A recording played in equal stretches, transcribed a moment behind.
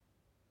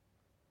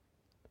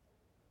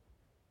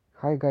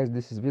Hi guys,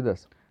 this is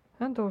Vidas.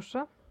 And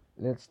Ausra.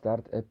 Let's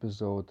start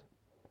episode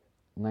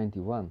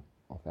 91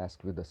 of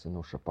Ask Vidas and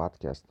Ausra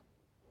podcast.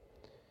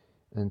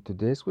 And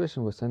today's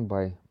question was sent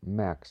by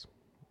Max.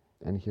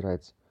 And he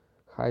writes,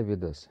 Hi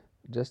Vidas,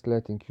 just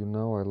letting you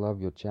know I love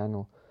your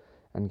channel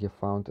and have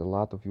found a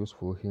lot of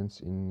useful hints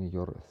in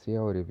your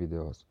theory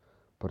videos,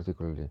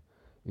 particularly.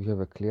 You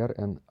have a clear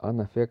and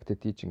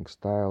unaffected teaching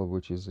style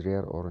which is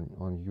rare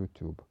on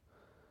YouTube.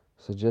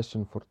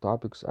 Suggestion for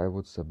topics I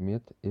would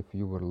submit if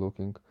you were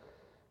looking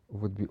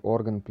would be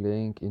organ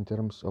playing in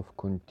terms of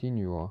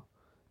continuo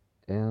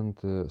and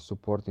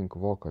supporting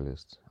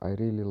vocalists. I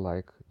really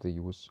like the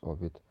use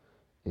of it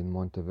in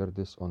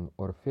Monteverdi's on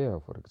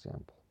Orfeo, for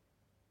example.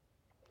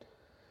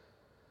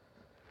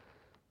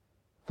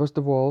 First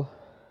of all,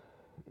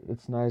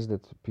 it's nice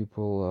that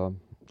people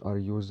are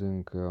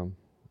using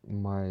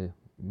my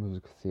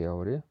music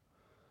theory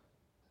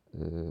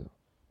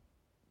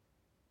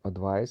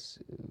advice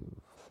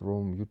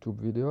from YouTube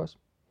videos.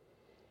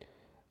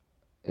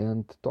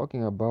 And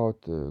talking about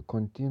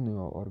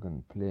continuo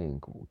organ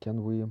playing,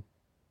 can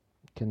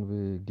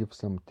we give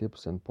some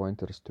tips and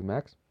pointers to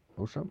Max?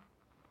 Ausra?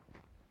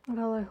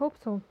 Well, I hope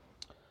so.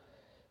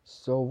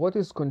 So what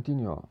is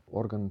continuo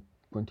organ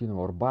continuo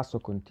or basso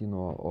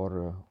continuo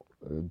or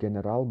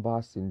general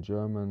bass in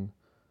German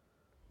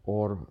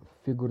or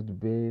figured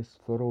bass,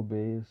 thorough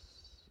bass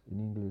in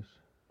English?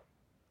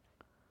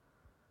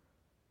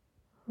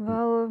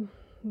 Well,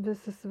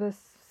 this is the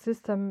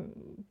system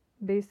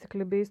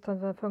basically based on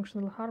the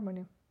functional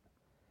harmony.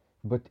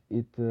 But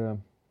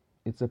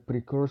it's a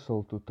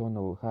precursor to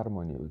tonal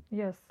harmony,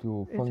 Yes,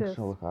 to it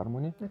functional is.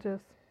 harmony, It is.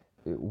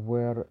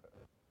 where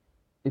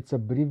it's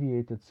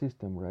abbreviated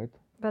system, right?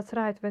 That's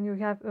right, when you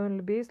have only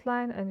bass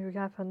line and you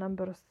have a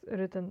numbers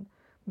written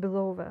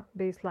below the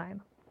bass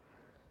line.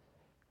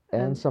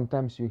 And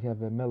sometimes you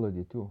have a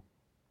melody too.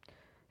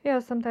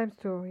 Yeah, sometimes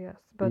too, yes.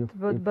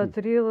 But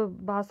real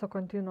basso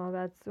continuo,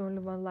 that's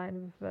only one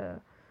line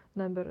with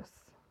numbers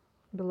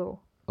below.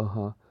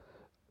 Uh-huh.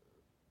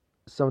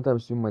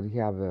 Sometimes you might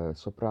have a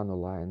soprano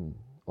line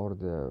or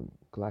the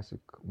classic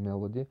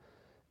melody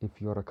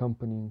if you're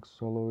accompanying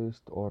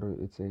soloist or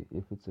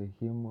if it's a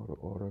hymn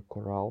or a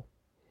chorale.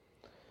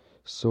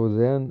 So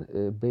then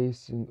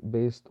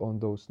based on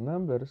those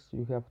numbers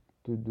you have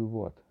to do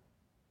what?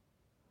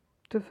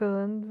 To fill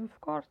in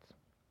with chords.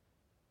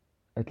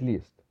 At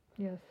least.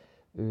 Yes.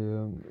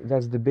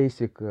 That's the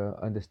basic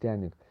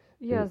understanding.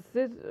 Yes,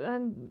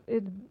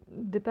 it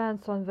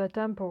depends on the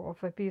tempo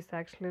of a piece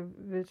actually,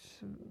 which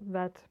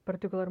that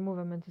particular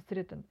movement is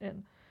written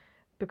in.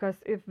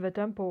 Because if the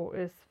tempo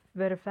is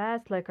very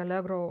fast, like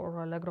allegro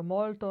or allegro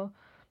molto,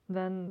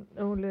 then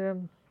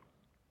only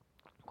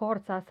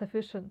chords are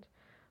sufficient.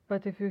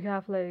 But if you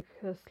have like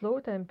a slow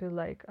tempo,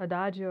 like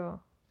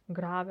adagio,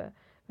 grave,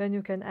 then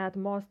you can add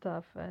more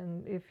stuff.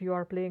 And if you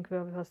are playing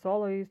with a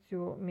soloist,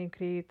 you may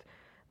create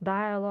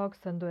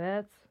dialogues and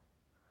duets,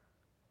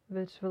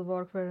 which will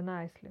work very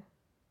nicely.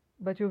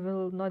 But you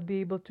will not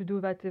be able to do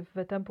that if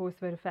the tempo is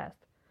very fast.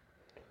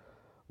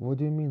 What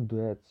do you mean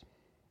duets?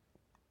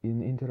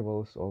 In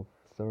intervals of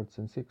thirds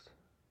and sixths?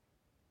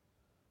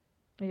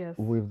 Yes.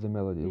 With the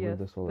melody, yes, with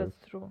the soloist?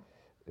 That's true.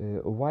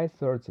 Why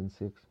thirds and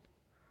sixths?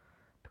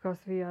 Because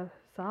we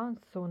sound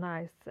so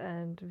nice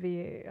and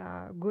we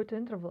are good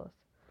intervals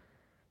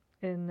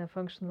in a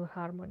functional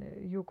harmony.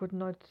 You could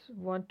not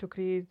want to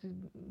create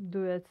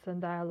duets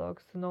and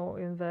dialogues,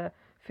 in the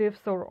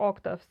fifths or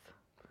octaves.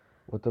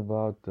 What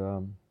about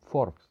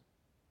fourths?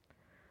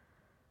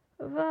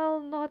 Well,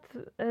 not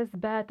as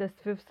bad as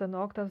fifths and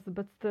octaves,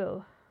 but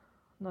still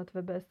not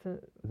the best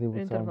They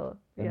would interval.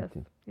 sound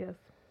empty. Yes.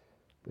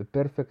 The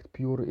perfect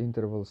pure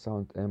interval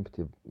sound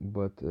empty,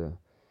 but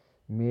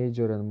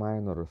major and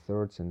minor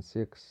thirds and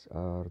sixths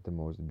are the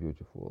most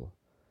beautiful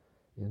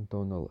in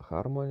tonal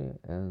harmony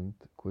and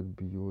could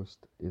be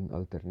used in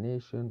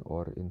alternation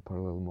or in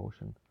parallel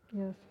motion.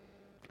 Yes.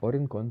 Or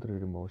in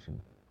contrary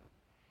motion.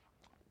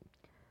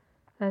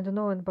 And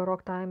in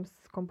Baroque times,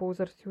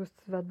 composers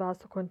used that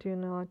basso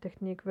continuo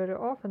technique very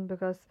often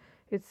because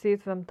it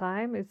saved them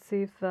time, it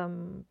saved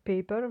them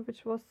paper,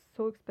 which was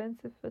so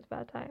expensive at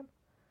that time.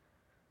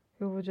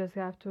 You would just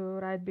have to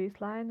write bass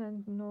line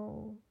and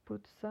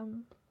put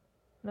some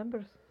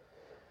numbers.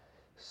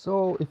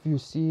 So if you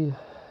see,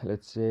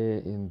 let's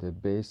say in the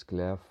bass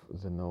clef,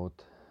 the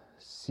note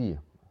C,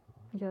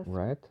 yes,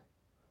 right?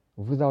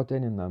 Without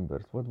any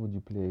numbers, what would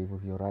you play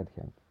with your right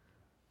hand?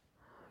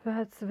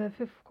 That's the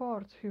fifth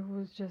chord. You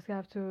would just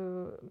have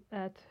to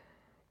add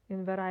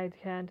in the right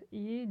hand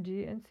E,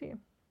 G, and C.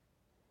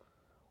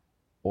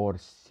 Or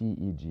C,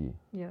 E, G.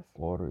 Yes.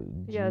 Or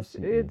G, yes, C,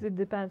 E. it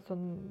depends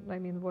on,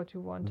 what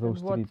you want Those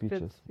and what three pitches.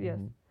 fits. Yes.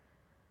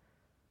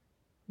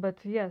 But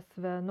yes,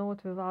 the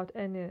note without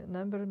any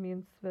number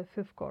means the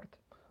fifth chord.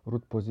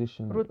 Root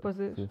position.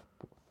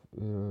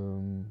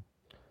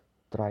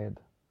 Triad.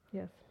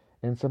 Yes.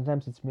 And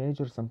sometimes it's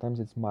major,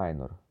 sometimes it's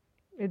minor.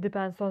 It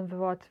depends on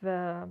what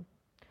the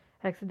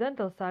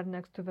accidentals are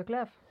next to the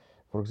clef.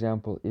 For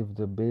example, if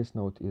the bass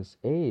note is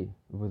A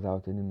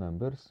without any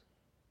numbers,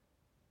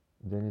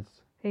 then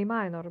A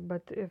minor,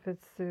 but if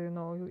it's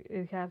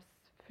it has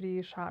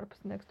three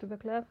sharps next to the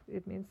clef,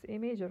 it means A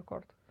major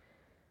chord.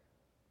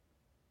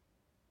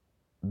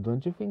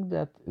 Don't you think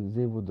that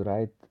they would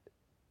write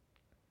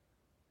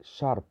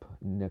sharp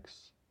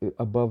next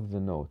above the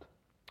note?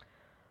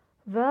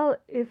 Well,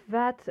 if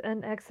that's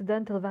an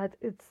accidental that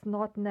it's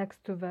not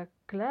next to the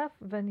clef,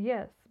 then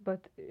yes,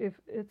 but if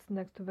it's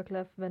next to the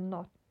clef, then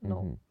not.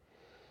 No. Mhm.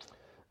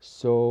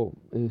 So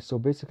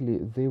basically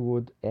they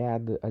would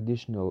add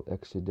additional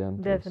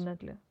accidentals.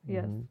 Definitely,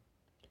 yes. Mhm.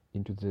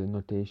 Into the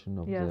notation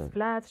of Yes, the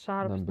flats,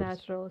 sharps, numbers.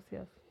 naturals,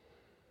 yes.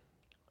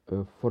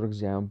 For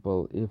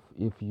example,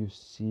 if you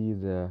see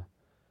the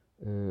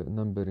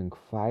numbering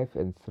 5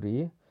 and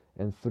 3,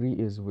 and 3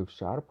 is with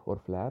sharp or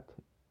flat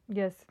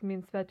Yes, it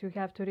means that you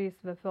have to raise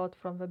the third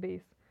from the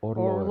bass. or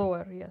Or lower.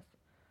 lower, yes.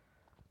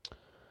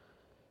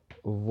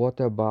 What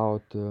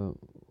about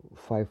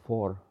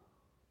 5/4?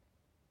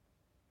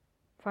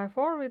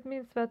 5/4, it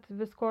means that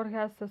this chord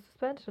has a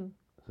suspension.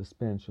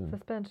 Suspension.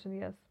 Suspension,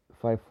 yes.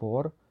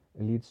 5/4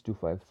 leads to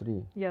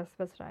 5/3. Yes,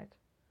 that's right.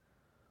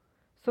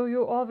 So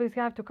you always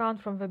have to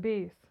count from the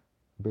bass.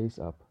 Bass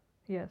up.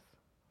 Yes,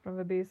 from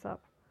the bass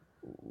up.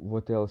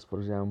 What else, for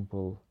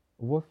example?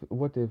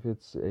 What if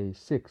it's a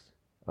 6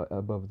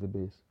 above the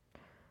bass?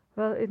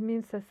 Well, it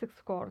means a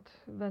sixth chord.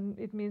 Then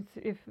it means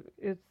if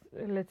it's,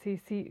 let's say,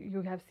 C,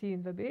 you have C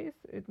in the bass,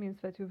 it means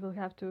that you will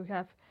have to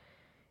have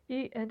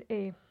E and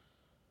A.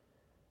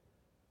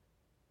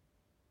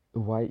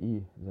 Why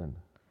E then?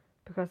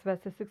 Because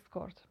that's a sixth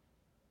chord.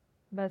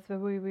 That's the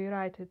way we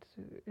write it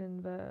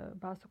in the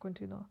basso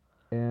continuo.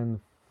 And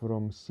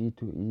from C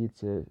to E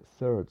it's a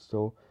third.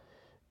 So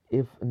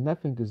if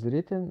nothing is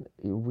written,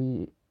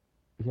 we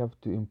have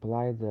to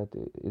imply that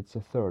it's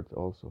a third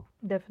also.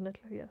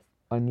 Definitely, yes.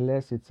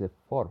 Unless it's a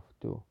fourth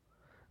too.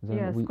 Then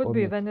Yes, we could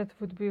be. omit, Then it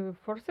would be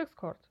for sixth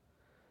chord,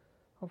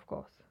 of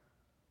course.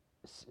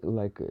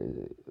 like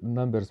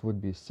numbers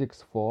would be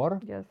 6/4,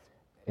 Yes.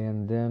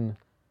 and then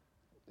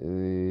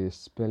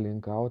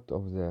spelling out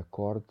of the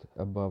chord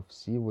above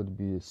C would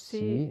be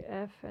C,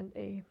 F, and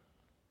A.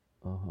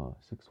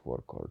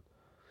 6/4 chord.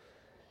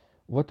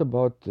 What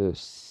about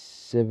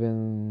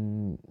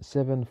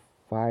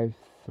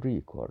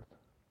 7/5/3 chord?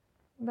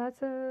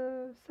 That's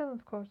a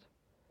seventh chord.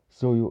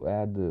 So you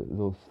add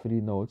those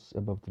three notes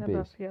above the Above,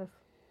 bass. yes.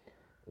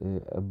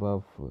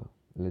 Above,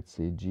 let's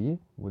say G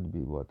would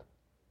be what?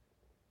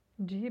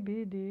 G,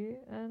 B, D,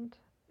 and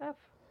F.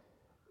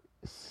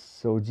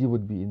 So G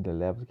would be in the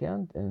left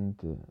hand and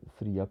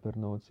three upper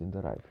notes in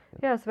the right hand.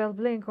 Yes, well,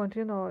 playing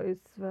continuo is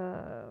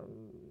the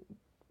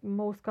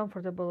most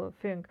comfortable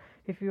thing.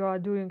 If you are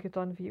doing it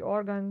on the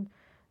organ,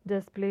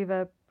 just play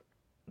the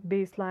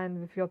bass line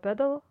with your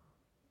pedal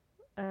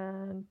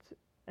and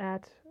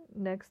add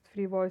next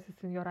three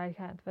voices in your right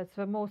hand. That's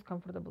the most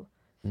comfortable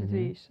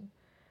situation.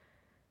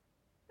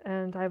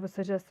 And I would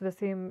suggest the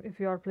same if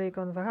you are playing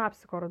on the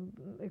harpsichord,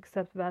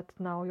 except that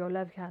now your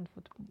left hand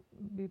would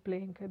be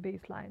playing a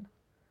bass line.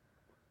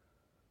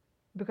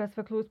 Because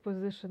the close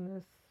position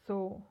is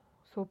so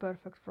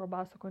perfect for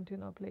basso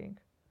continuo playing.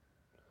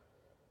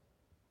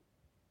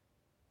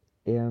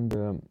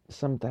 And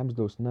sometimes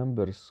those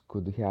numbers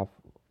could have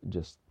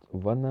just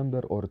one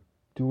number or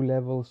two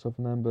levels of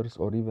numbers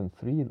or even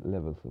three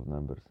levels of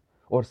numbers.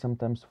 Or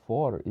sometimes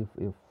four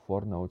if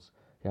four notes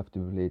have to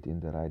be played in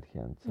the right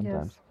hand.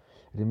 Sometimes. Yes.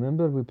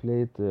 Remember we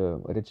played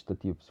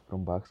recitatives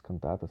from Bach's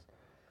cantatas?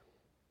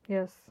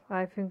 Yes,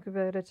 I think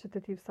the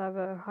recitatives are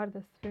the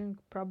hardest thing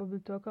probably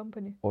to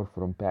accompany. Or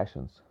from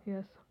Passions.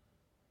 Yes.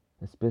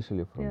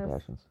 Especially from Yes.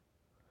 Passions.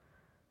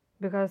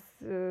 Because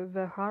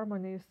the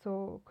harmony is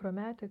so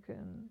chromatic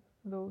in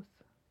those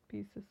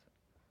pieces.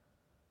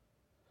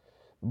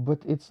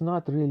 But it's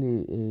not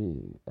really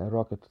a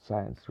rocket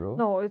science, Ro.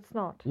 No, it's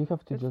not. You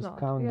have to It's just not,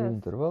 count the yes.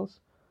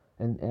 intervals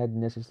and add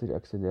necessary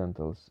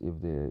accidentals if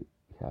they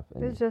have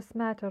any. It's just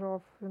matter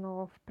of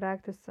of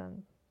practice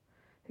and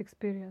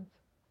experience.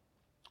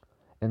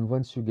 And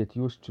once you get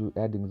used to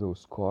adding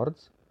those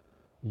chords,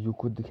 you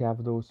could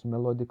have those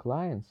melodic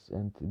lines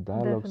and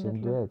dialogues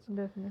and duets.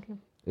 Definitely.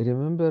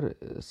 Remember,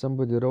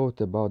 somebody wrote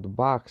about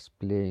Bach's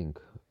playing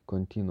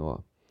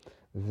continuo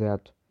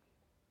that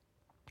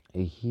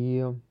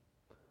he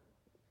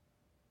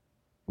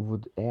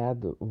would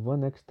add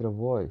one extra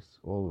voice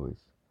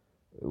always,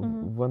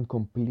 one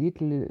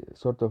completely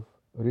sort of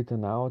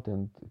written out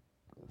and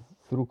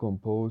through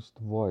composed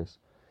voice.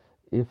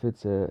 If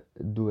it's a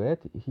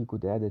duet, he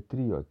could add a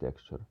trio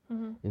texture.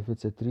 If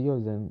it's a trio,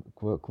 then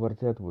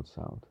quartet would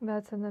sound.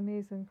 That's an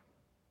amazing.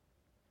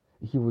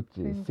 He would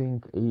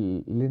think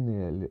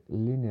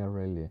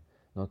linearly,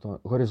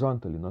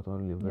 horizontally, not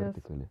only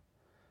vertically.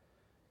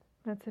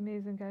 That's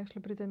amazing,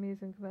 actually, pretty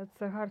amazing. That's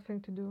a hard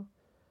thing to do.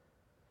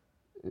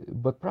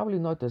 But probably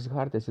not as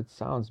hard as it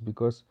sounds,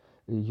 because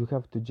you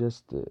have to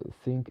just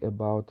think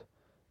about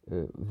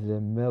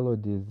the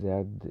melody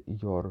that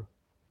your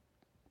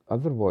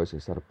other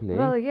voices are playing.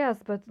 Well,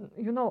 yes, but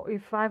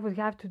if I would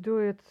have to do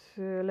it,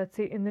 let's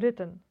say in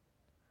written,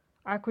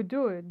 I could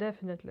do it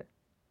definitely,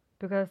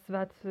 because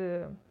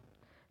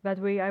That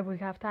way I will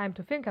have time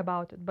to think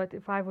about it. But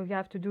if I will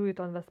have to do it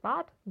on the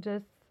spot,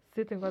 just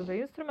sitting on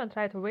the instrument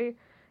right away,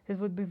 it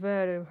would be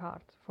very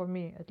hard for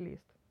me at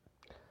least.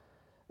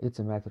 It's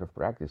a matter of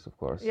practice, of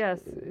course.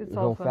 Yes, it's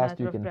How also a fast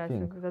matter you of can pressing.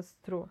 think. That's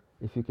true.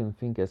 If you can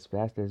think as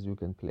fast as you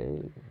can play,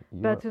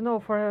 But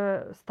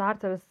for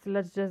starters,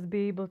 let's just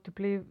be able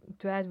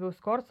to add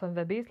those chords on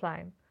the bass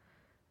line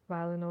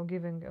while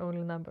giving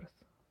only numbers.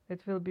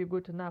 It will be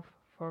good enough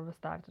for the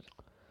starters.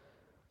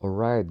 all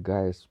right,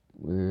 guys,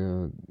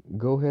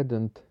 go ahead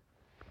and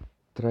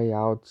try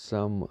out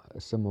some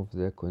of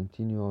the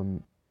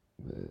continuum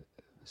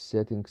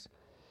settings.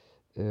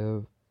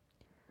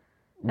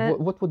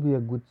 What would be a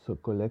good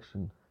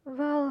collection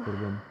Well, for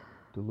them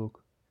to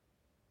look?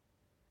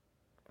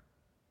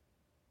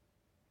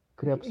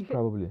 Krebs,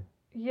 probably.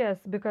 Yes,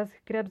 because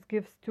Krebs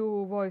gives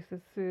two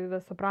voices,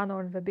 the soprano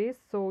and the bass,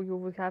 so you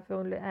will have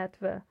only add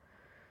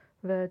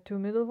the two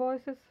middle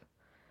voices.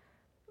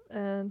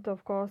 And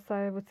of course,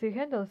 I would say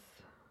Handel's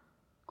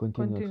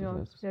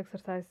Continuous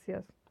exercise,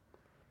 yes.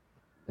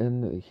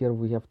 And here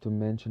we have to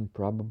mention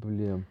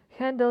probably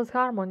Handel's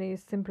harmony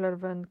is simpler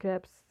than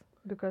Krebs,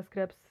 because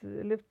Krebs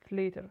lived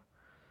later.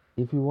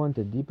 if you want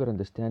a deeper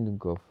understanding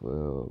of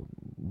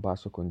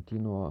basso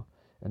continuo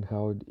and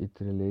how it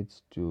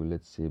relates to,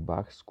 let's say,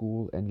 Bach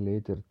school and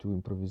later to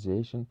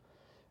improvisation,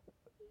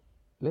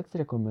 let's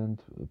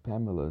recommend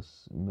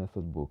Pamela's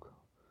method book.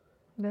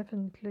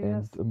 Definitely,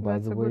 and yes. by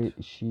the way,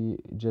 she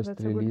just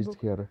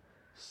released her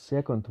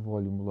second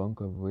volume,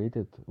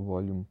 long-awaited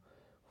volume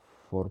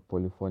for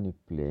polyphonic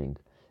playing.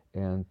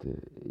 And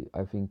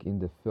I think in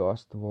the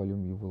first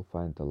volume you will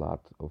find a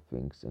lot of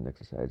things and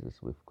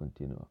exercises with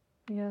continuo.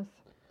 Yes.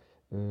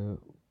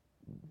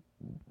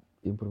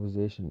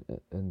 Improvisation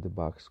and the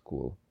Bach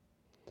School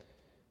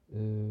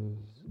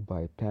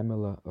by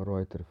Pamela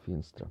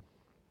Reuter-Finstra.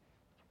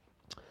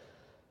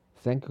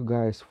 Thank you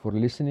guys for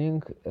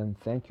listening, and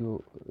thank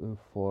you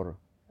for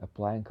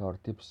applying our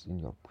tips in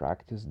your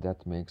practice.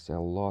 That makes a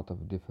lot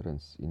of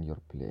difference in your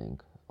playing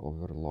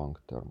over long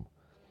term.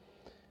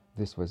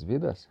 This was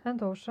Vidas. And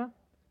Ausra.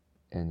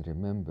 And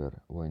remember,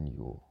 when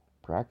you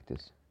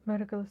practice,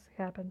 miracles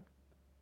happen.